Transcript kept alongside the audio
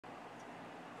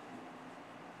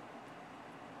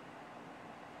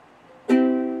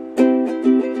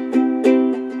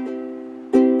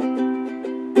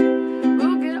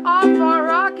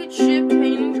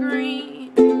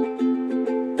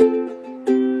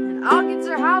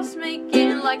house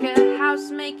making like a house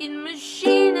making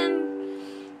machine, and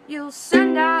you'll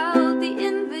send out the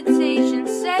invitation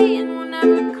saying we're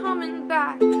never coming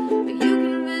back, but you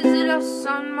can visit us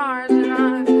on Mars in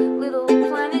our little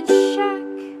planet shack.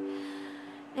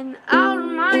 And I'll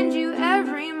remind you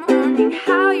every morning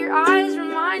how your eyes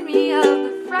remind me of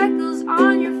the freckles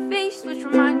on your face, which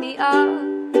remind me of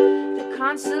the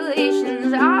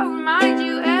constellations. I'll remind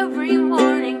you every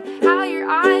morning how your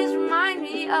eyes remind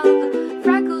me of the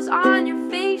freckles on your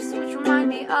face, which remind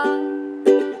me of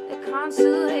the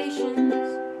constellations.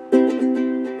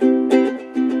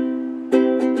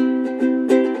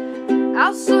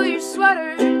 I'll sew your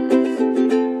sweaters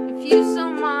if you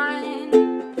so mind,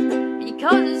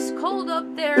 because it's cold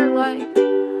up there like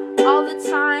all the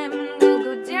time. And we'll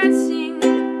go dancing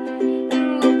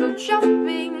and we'll go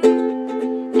jumping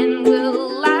and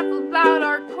we'll laugh about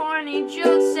our corny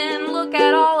jokes and look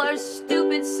at all our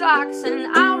stupid socks. And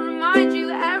I'll remind you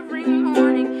every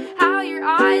morning how your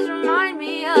eyes remind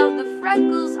me of the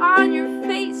freckles on your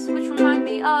face, which remind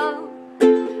me of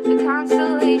the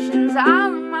constellations.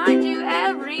 I'll remind you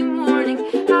every morning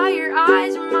how your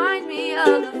eyes remind me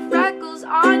of the freckles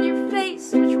on your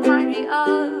face, which remind me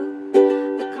of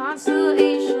the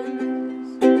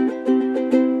constellations.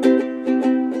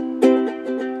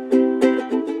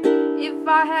 If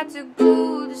I had to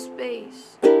go to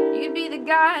space, you'd be the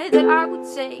guy that I would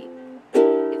take.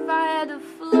 If I had to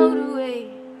float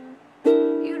away,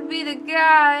 you'd be the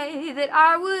guy that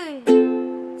I would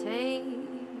take.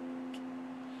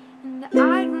 And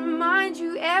I'd remind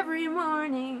you every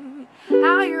morning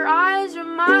how your eyes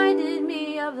reminded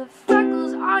me of the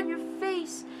freckles on your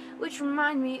face, which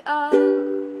remind me of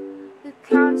the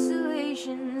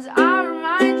constellations. I'll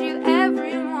remind you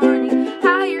every morning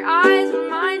how your eyes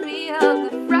remind me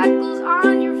of the freckles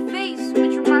on your face,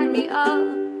 which remind me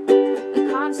of the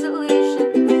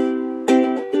constellations.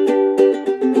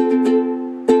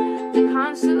 The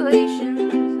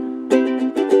constellations.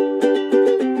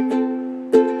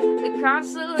 The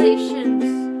constellations.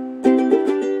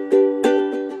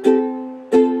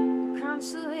 The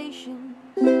constellations.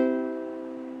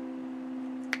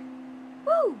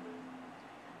 Woo!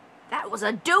 That was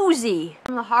a doozy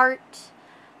from the heart.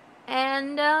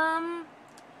 And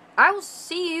I will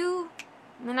see you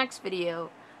in the next video.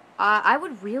 I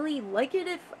would really like it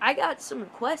if I got some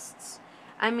requests.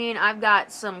 I mean, I've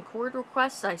got some chord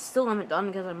requests I still haven't done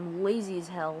because I'm lazy as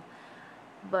hell.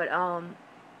 But I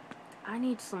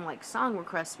need some like song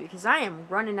requests because I am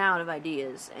running out of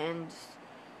ideas, and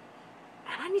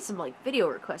I need some like video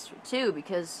requests too,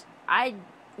 because I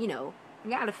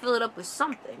gotta fill it up with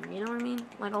something, you know what I mean?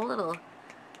 Like a little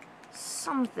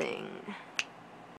something.